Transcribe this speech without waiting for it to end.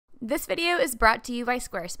This video is brought to you by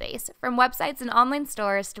Squarespace. From websites and online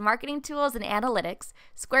stores to marketing tools and analytics,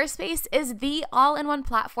 Squarespace is the all-in-one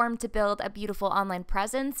platform to build a beautiful online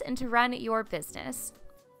presence and to run your business.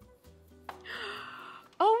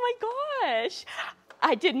 Oh my gosh,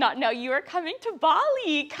 I did not know you were coming to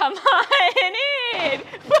Bali. Come on in.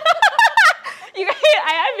 You guys,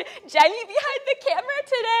 I have Jenny behind the camera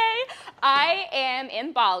today. I am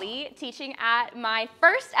in Bali teaching at my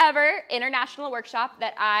first ever international workshop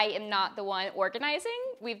that I am not the one organizing.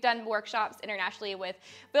 We've done workshops internationally with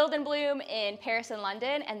Build and Bloom in Paris and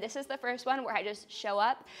London, and this is the first one where I just show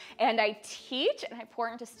up and I teach and I pour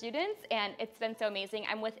into students, and it's been so amazing.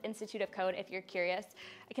 I'm with Institute of Code if you're curious.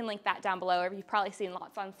 I can link that down below, or you've probably seen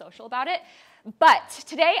lots on social about it. But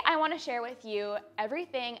today I want to share with you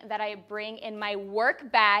everything that I bring in my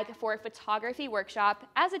work bag for a photography workshop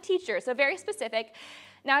as a teacher, so very specific.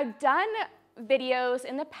 Now I've done videos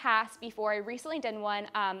in the past before. I recently did one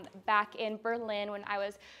back in Berlin when I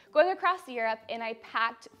was going across Europe, and I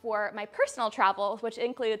packed for my personal travels, which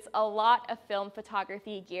includes a lot of film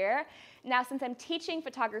photography gear. Now since I'm teaching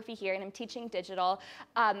photography here and I'm teaching digital,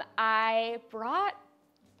 I brought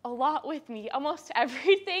a lot with me, almost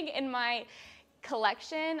everything in my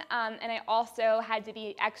collection, and I also had to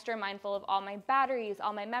be extra mindful of all my batteries,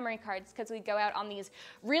 all my memory cards, because we go out on these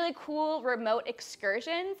really cool remote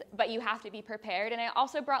excursions, but you have to be prepared. And I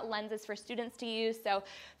also brought lenses for students to use. So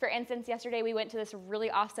for instance, yesterday we went to this really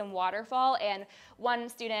awesome waterfall, and one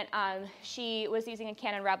student, she was using a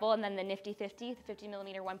Canon Rebel and then the Nifty 50, the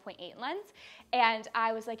 50mm 1.8 lens. And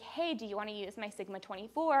I was like, hey, do you want to use my Sigma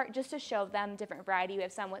 24 just to show them different variety? We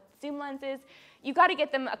have some with zoom lenses. You got to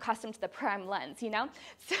get them accustomed to the prime lens, you know?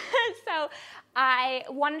 So I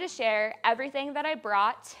wanted to share everything that I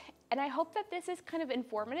brought, and I hope that this is kind of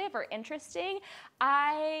informative or interesting.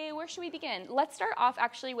 Where should we begin? Let's start off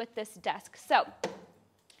actually with this desk. So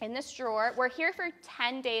in this drawer, we're here for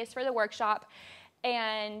 10 days for the workshop,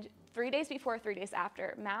 and 3 days before, 3 days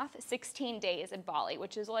after. Math, 16 days in Bali,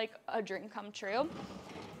 which is like a dream come true.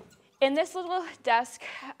 In this little desk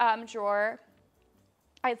drawer,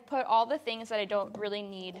 I've put all the things that I don't really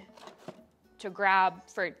need to grab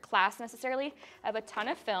for class necessarily. I have a ton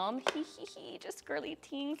of film, just girly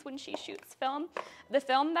teens when she shoots film. The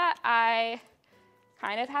film that I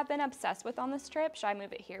kind of have been obsessed with on this trip, should I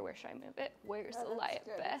move it here? Where should I move it? Where's the light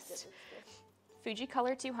best? Fuji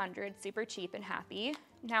Color 200, super cheap and happy.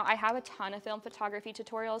 Now I have a ton of film photography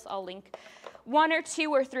tutorials. I'll link 1 or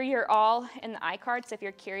 2 or 3 or all in the iCard. So if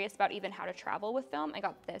you're curious about even how to travel with film, I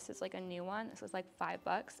got this as like a new one. This was like $5.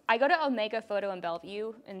 I go to Omega Photo in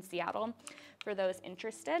Bellevue in Seattle for those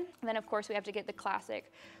interested. And then of course we have to get the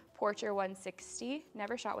classic Portra 160.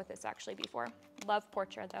 Never shot with this actually before. Love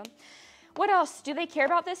Portra though. What else? Do they care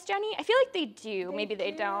about this, Jenny? I feel like they do. Maybe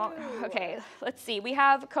they don't. Okay, let's see. We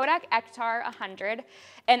have Kodak Ektar 100,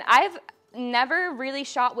 and I've never really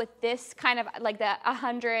shot with this kind of like the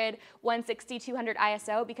 100, 160, 200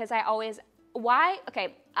 ISO because I always,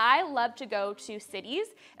 okay, I love to go to cities,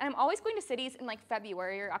 and I'm always going to cities in like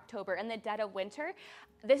February or October in the dead of winter.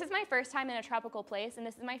 This is my first time in a tropical place, and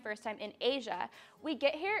this is my first time in Asia. We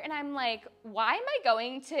get here, and I'm like, why am I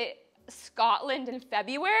going to Scotland in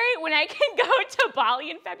February when I can go to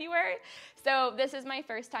Bali in February? So this is my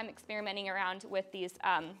first time experimenting around with these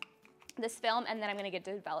this film, and then I'm going to get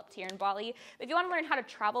developed here in Bali. If you want to learn how to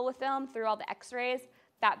travel with film through all the x-rays,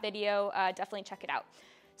 that video, definitely check it out.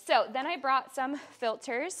 So then I brought some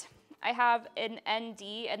filters. I have an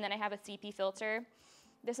ND, and then I have a CP filter.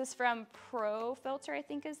 This is from Pro Filter, I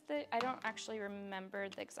think is I don't actually remember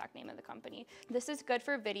the exact name of the company. This is good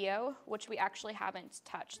for video, which we actually haven't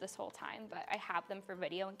touched this whole time, but I have them for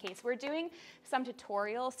video in case we're doing some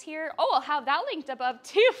tutorials here. Oh, I'll have that linked above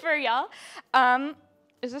too for y'all.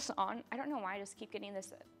 Is this on? I don't know why I just keep getting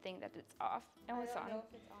this thing that it's off. Oh, it's on. I don't know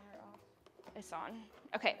if it's on or off. It's on.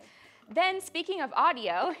 Okay. Then speaking of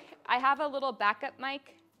audio, I have a little backup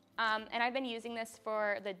mic, and I've been using this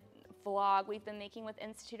for the vlog we've been making with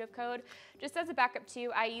Institute of Code. Just as a backup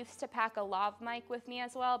too, I used to pack a lav mic with me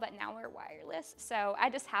as well, but now we're wireless, so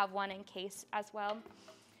I just have one in case as well.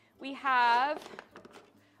 We have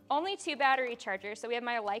only 2 battery chargers, so we have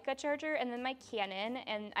my Leica charger and then my Canon,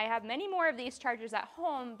 and I have many more of these chargers at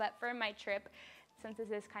home, but for my trip, since this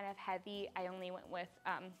is kind of heavy, I only went with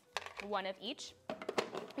 1 of each.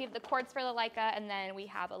 We have the cords for the Leica, and then we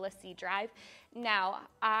have a LaCie drive. Now,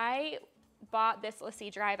 I bought this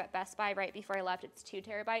LaCie drive at Best Buy right before I left. It's 2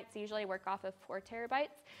 terabytes. Usually I work off of 4 terabytes.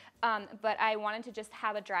 But I wanted to just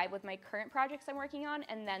have a drive with my current projects I'm working on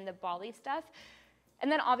and then the Bali stuff.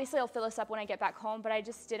 And then obviously I'll fill this up when I get back home, but I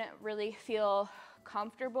just didn't really feel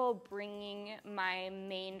comfortable bringing my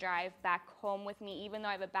main drive back home with me, even though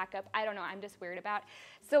I have a backup. I don't know, I'm just weird about.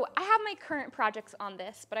 So I have my current projects on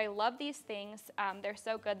this, but I love these things. They're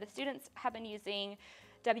so good. The students have been using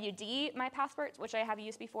WD My Passports, which I have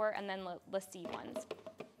used before, and then LaCie ones.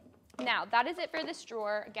 Now, that is it for this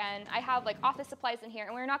drawer. Again, I have like office supplies in here,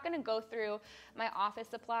 and we're not gonna go through my office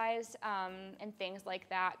supplies and things like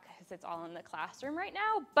that because it's all in the classroom right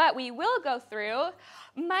now, but we will go through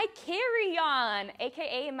my carry-on,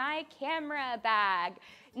 AKA my camera bag.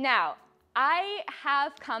 Now, I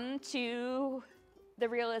have come to the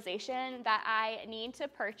realization that I need to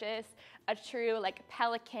purchase a true like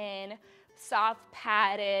Pelican, soft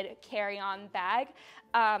padded carry-on bag.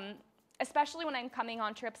 Especially when I'm coming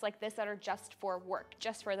on trips like this that are just for work,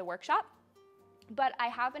 just for the workshop. But I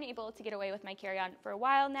have been able to get away with my carry-on for a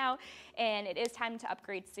while now, and it is time to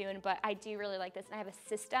upgrade soon, but I do really like this, and I have a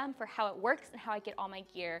system for how it works and how I get all my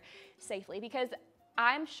gear safely, because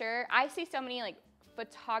I'm sure, I see so many like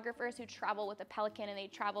photographers who travel with a Pelican, and they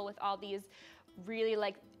travel with all these really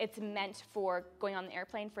like, it's meant for going on the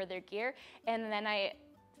airplane for their gear, and then I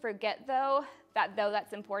forget though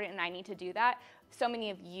that's important and I need to do that. So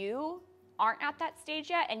many of you aren't at that stage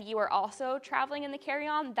yet, and you are also traveling in the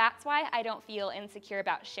carry-on. That's why I don't feel insecure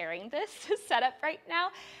about sharing this setup right now,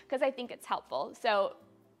 because I think it's helpful. So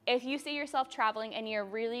if you see yourself traveling and you're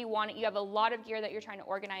really you have a lot of gear that you're trying to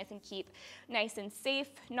organize and keep nice and safe,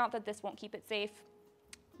 not that this won't keep it safe,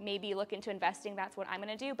 maybe look into investing, that's what I'm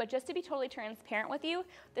gonna do. But just to be totally transparent with you,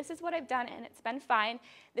 this is what I've done and it's been fine.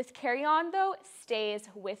 This carry-on though stays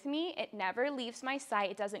with me. It never leaves my sight.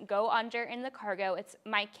 It doesn't go under in the cargo. It's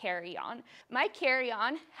my carry-on. My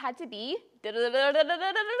carry-on had to be,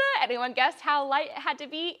 anyone guess how light it had to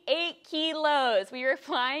be? 8 kilos. We were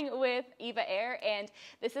flying with Eva Air, and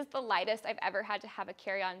this is the lightest I've ever had to have a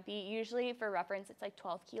carry-on be. Usually for reference, it's like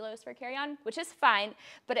 12 kilos for carry-on, which is fine,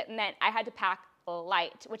 but it meant I had to pack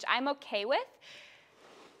light, which I'm okay with.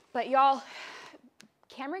 But y'all,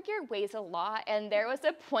 camera gear weighs a lot, and there was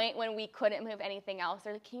a point when we couldn't move anything else.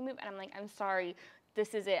 They're like, can you move? And I'm like, I'm sorry,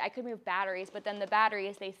 this is it. I could move batteries, but then the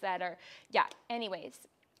batteries, they said, are, yeah, anyways.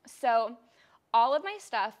 So all of my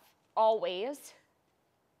stuff always,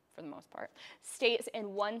 for the most part, stays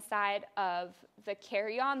in one side of the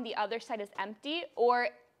carry-on. The other side is empty, or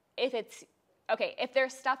if it's okay, if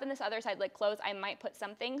there's stuff in this other side, like clothes, I might put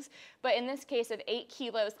some things. But in this case of 8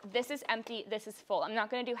 kilos, this is empty, this is full. I'm not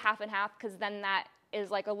gonna do half and half because then that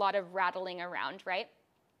is like a lot of rattling around, right?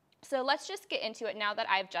 So let's just get into it now that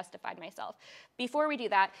I've justified myself. Before we do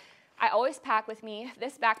that, I always pack with me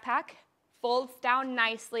this backpack. Folds down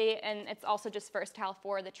nicely, and it's also just versatile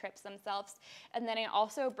for the trips themselves. And then I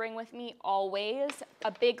also bring with me always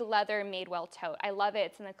a big leather Madewell tote. I love it,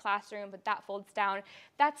 it's in the classroom, but that folds down.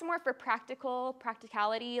 That's more for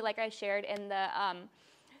practicality, like I shared in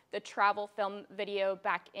the travel film video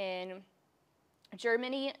back in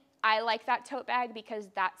Germany. I like that tote bag because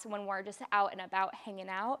that's when we're just out and about hanging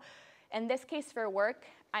out. In this case for work,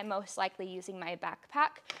 I'm most likely using my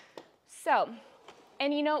backpack. So,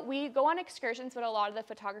 and you know, we go on excursions, but a lot of the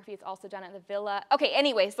photography is also done at the villa. Okay,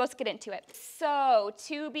 anyways, let's get into it. So,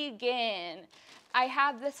 to begin, I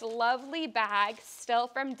have this lovely bag, still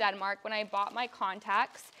from Denmark, when I bought my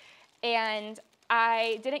contacts. And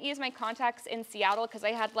I didn't use my contacts in Seattle because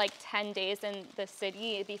I had like 10 days in the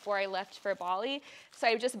city before I left for Bali. So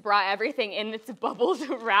I just brought everything in its bubbled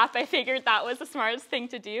wrap. I figured that was the smartest thing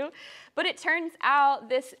to do. But it turns out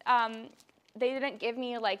this, they didn't give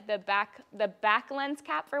me like the back lens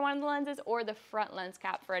cap for one of the lenses or the front lens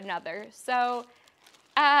cap for another. So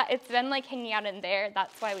it's been like hanging out in there.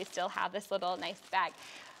 That's why we still have this little nice bag.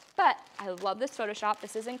 But I love this photo shop.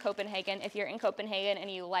 This is in Copenhagen. If you're in Copenhagen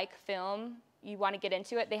and you like film, you want to get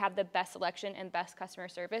into it, they have the best selection and best customer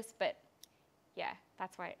service. But yeah,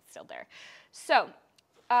 that's why it's still there. So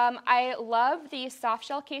I love these soft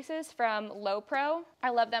shell cases from Lowepro.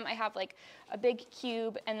 I love them. I have like a big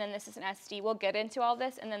cube, and then this is an SD. We'll get into all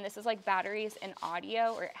this, and then this is like batteries and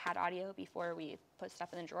audio, or it had audio before we put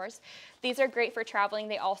stuff in the drawers. These are great for traveling.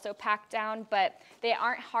 They also pack down, but they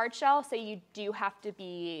aren't hard shell, so you do have to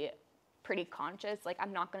be pretty conscious. Like,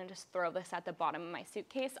 I'm not gonna just throw this at the bottom of my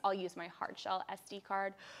suitcase. I'll use my hard shell SD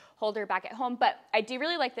card holder back at home, but I do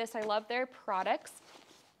really like this. I love their products.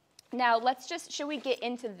 Now, should we get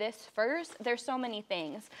into this first? There's so many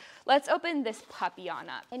things. Let's open this puppy on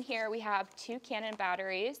up. In here, we have 2 Canon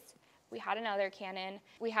batteries. We had another Canon.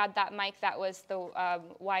 We had that mic that was the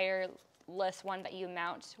wireless one that you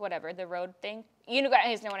mount, whatever, the Rode thing. You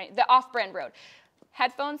guys know what the off-brand Rode.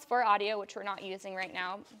 Headphones for audio, which we're not using right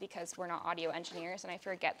now because we're not audio engineers, and I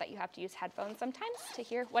forget that you have to use headphones sometimes to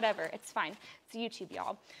hear whatever. It's fine. It's YouTube,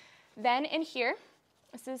 y'all. Then in here,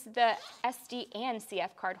 This is the SD and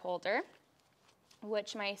CF card holder,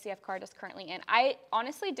 which my CF card is currently in. I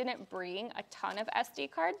honestly didn't bring a ton of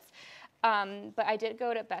SD cards, but I did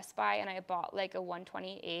go to Best Buy and I bought like a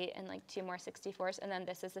 128 and like 2 more 64s, and then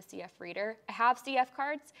this is a CF reader. I have CF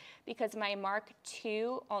cards because my Mark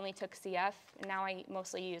II only took CF, and now I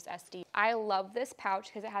mostly use SD. I love this pouch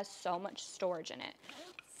because it has so much storage in it.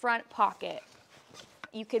 Front pocket,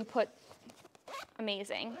 you can put,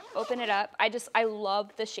 amazing. Open it up. I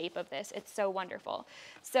love the shape of this. It's so wonderful.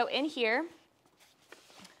 So in here,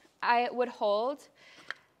 I would hold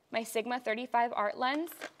my Sigma 35 art lens.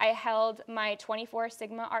 I held my 24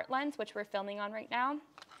 Sigma art lens, which we're filming on right now.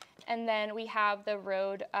 And then we have the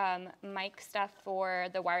Rode mic stuff for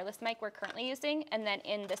the wireless mic we're currently using. And then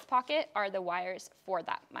in this pocket are the wires for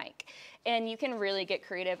that mic. And you can really get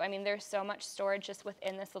creative. I mean, there's so much storage just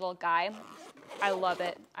within this little guy. I love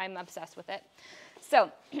it. I'm obsessed with it.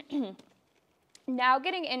 So now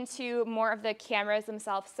getting into more of the cameras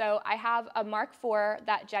themselves. So I have a Mark IV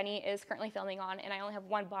that Jenny is currently filming on, and I only have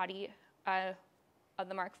one body of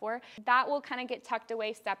the Mark IV. That will kind of get tucked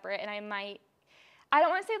away separate, and I don't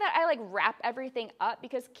want to say that I like wrap everything up,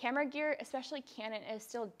 because camera gear, especially Canon, is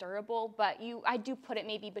still durable, but I do put it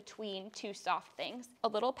maybe between 2 soft things. A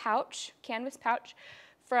little pouch, canvas pouch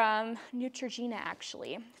from Neutrogena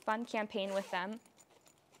actually. Fun campaign with them.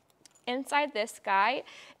 Inside this guy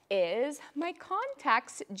is my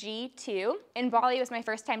Contax G2. In Bali was my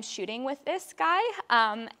first time shooting with this guy,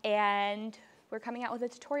 and we're coming out with a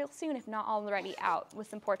tutorial soon, if not already out, with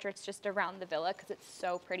some portraits just around the villa because it's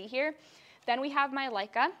so pretty here. Then we have my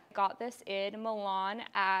Leica. Got this in Milan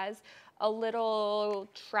as a little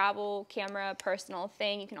travel camera personal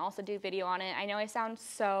thing. You can also do video on it. I know I sound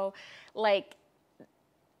so like,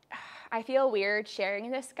 I feel weird sharing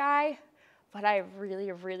this guy, but I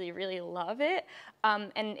really, really, really love it.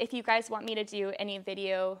 And if you guys want me to do any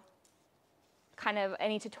video, kind of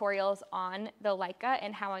any tutorials on the Leica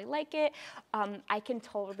and how I like it, I can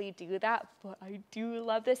totally do that, but I do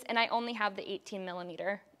love this. And I only have the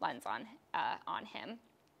 18mm lens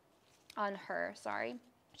on her, sorry.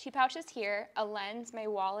 2 pouches here, a lens, my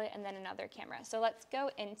wallet, and then another camera. So let's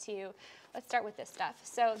start with this stuff.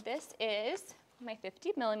 So this is my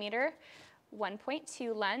 50mm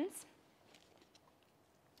 1.2 lens.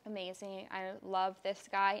 Amazing, I love this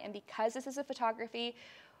guy. And because this is a photography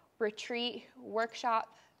retreat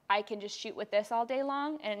workshop, I can just shoot with this all day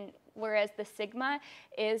long. And whereas the Sigma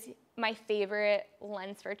is my favorite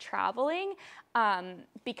lens for traveling,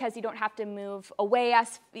 because you don't have to move away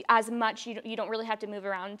as much. You don't really have to move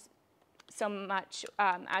around so much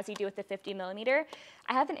as you do with the 50mm.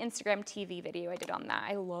 I have an Instagram TV video I did on that.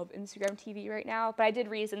 I love Instagram TV right now, but I did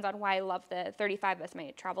reasons on why I love the 35 as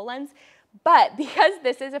my travel lens. But because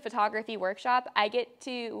this is a photography workshop, I get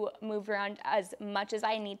to move around as much as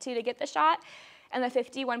I need to get the shot, and the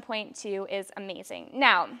 51.2 is amazing.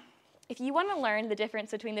 Now, if you want to learn the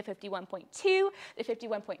difference between the 51.2, the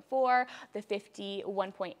 51.4, the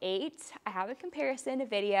 51.8, I have a comparison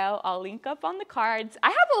video. I'll link up on the cards. I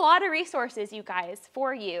have a lot of resources, you guys,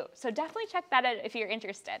 for you. So definitely check that out if you're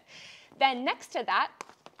interested. Then next to that,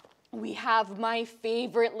 we have my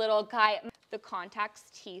favorite little guy, the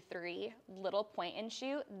Contax T3 little point and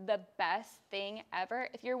shoot, the best thing ever.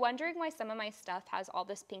 If you're wondering why some of my stuff has all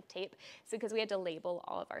this pink tape, it's because we had to label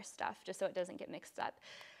all of our stuff just so it doesn't get mixed up.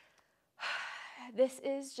 This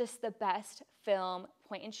is just the best film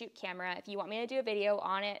point and shoot camera. If you want me to do a video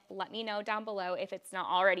on it, let me know down below if it's not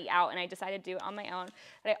already out and I decided to do it on my own.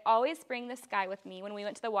 But I always bring this guy with me. When we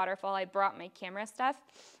went to the waterfall, I brought my camera stuff,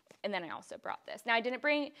 and then I also brought this. Now, I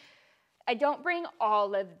don't bring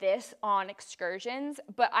all of this on excursions,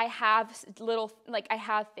 but I have I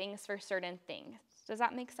have things for certain things. Does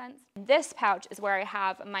that make sense? This pouch is where I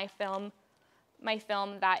have my film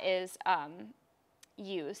that is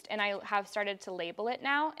used, and I have started to label it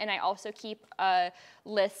now, and I also keep a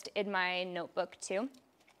list in my notebook too.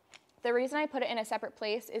 The reason I put it in a separate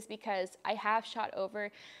place is because I have shot over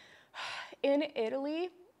in Italy.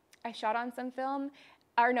 I shot on some film,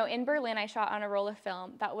 or no, in Berlin I shot on a roll of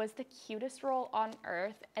film that was the cutest roll on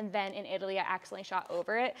earth, and then in Italy I accidentally shot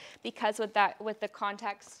over it because with the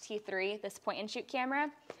Contax T3, this point and shoot camera,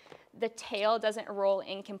 the tail doesn't roll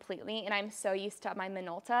in completely, and I'm so used to my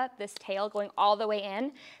Minolta, this tail going all the way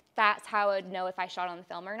in. That's how I would know if I shot on the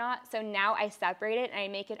film or not. So now I separate it and I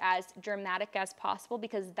make it as dramatic as possible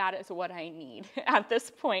because that is what I need at this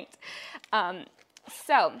point.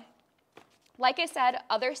 So, like I said,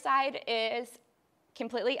 other side is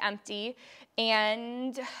completely empty.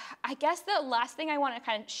 And I guess the last thing I want to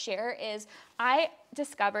kind of share is I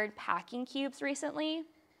discovered packing cubes recently.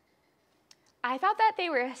 I thought that they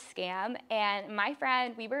were a scam, and my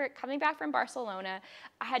friend, we were coming back from Barcelona.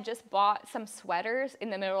 I had just bought some sweaters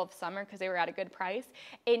in the middle of summer because they were at a good price,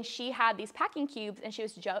 and she had these packing cubes, and she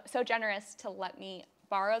was so generous to let me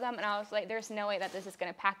borrow them, and I was like, there's no way that this is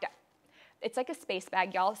gonna pack down. It's like a space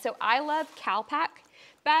bag, y'all. So I love CalPack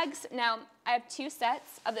bags. Now, I have 2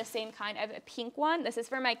 sets of the same kind. I have a pink one. This is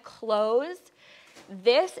for my clothes.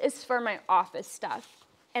 This is for my office stuff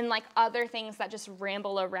and like other things that just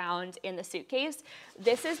ramble around in the suitcase.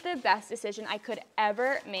 This is the best decision I could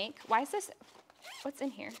ever make. Why is this, what's in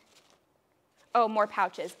here? Oh, more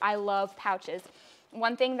pouches. I love pouches.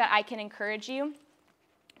 One thing that I can encourage you,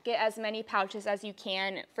 get as many pouches as you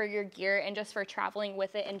can for your gear and just for traveling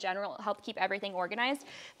with it in general. It'll help keep everything organized.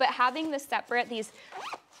 But having the separate,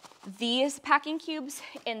 these packing cubes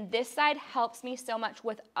in this side helps me so much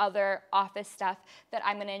with other office stuff that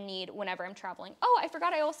I'm gonna need whenever I'm traveling. Oh, I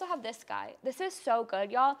forgot I also have this guy. This is so good,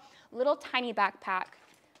 y'all. Little tiny backpack.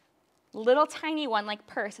 Little tiny one, like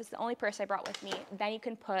purse. It's the only purse I brought with me. Then you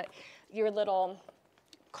can put your little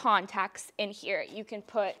contacts in here. You can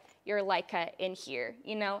put your Leica in here.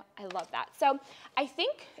 You know, I love that. So I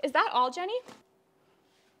think, is that all, Jenny?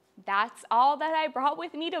 That's all that I brought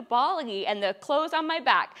with me to Bali, and the clothes on my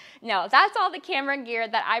back. No, that's all the camera gear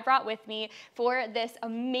that I brought with me for this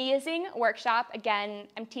amazing workshop. Again,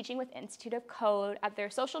 I'm teaching with Institute of Code at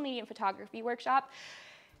their social media and photography workshop.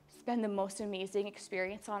 It's been the most amazing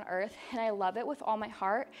experience on earth, and I love it with all my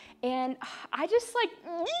heart. And I just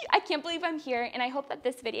I can't believe I'm here, and I hope that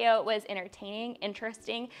this video was entertaining,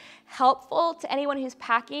 interesting, helpful to anyone who's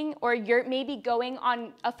packing, or you're maybe going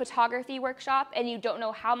on a photography workshop and you don't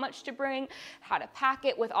know how much to bring, how to pack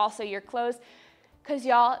it with also your clothes. Because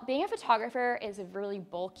y'all, being a photographer is really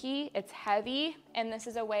bulky, it's heavy, and this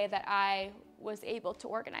is a way that I was able to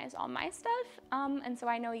organize all my stuff, and so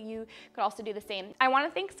I know you could also do the same. I want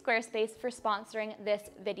to thank Squarespace for sponsoring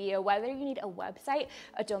this video. Whether you need a website,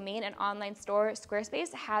 a domain, an online store,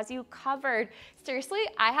 Squarespace has you covered. Seriously,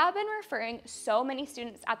 I have been referring so many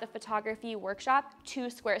students at the photography workshop to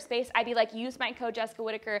Squarespace. I'd be like, use my code Jessica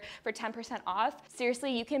Whitaker for 10% off.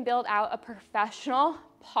 Seriously, you can build out a professional,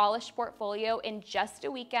 polished portfolio in just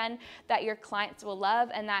a weekend that your clients will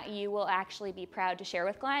love and that you will actually be proud to share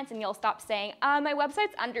with clients, and you'll stop saying, my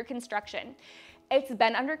website's under construction. It's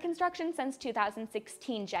been under construction since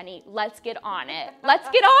 2016, Jenny. Let's get on it. Let's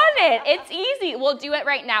get on it. It's easy. We'll do it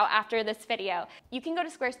right now after this video. You can go to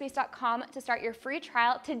squarespace.com to start your free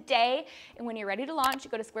trial today. And when you're ready to launch,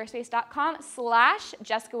 you go to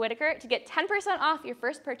squarespace.com/Jessica Whitaker to get 10% off your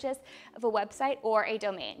first purchase of a website or a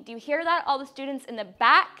domain. Do you hear that? All the students in the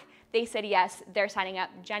back, they said yes, they're signing up.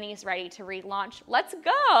 Jenny's ready to relaunch. Let's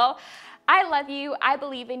go. I love you, I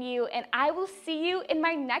believe in you, and I will see you in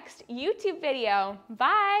my next YouTube video.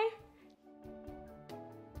 Bye.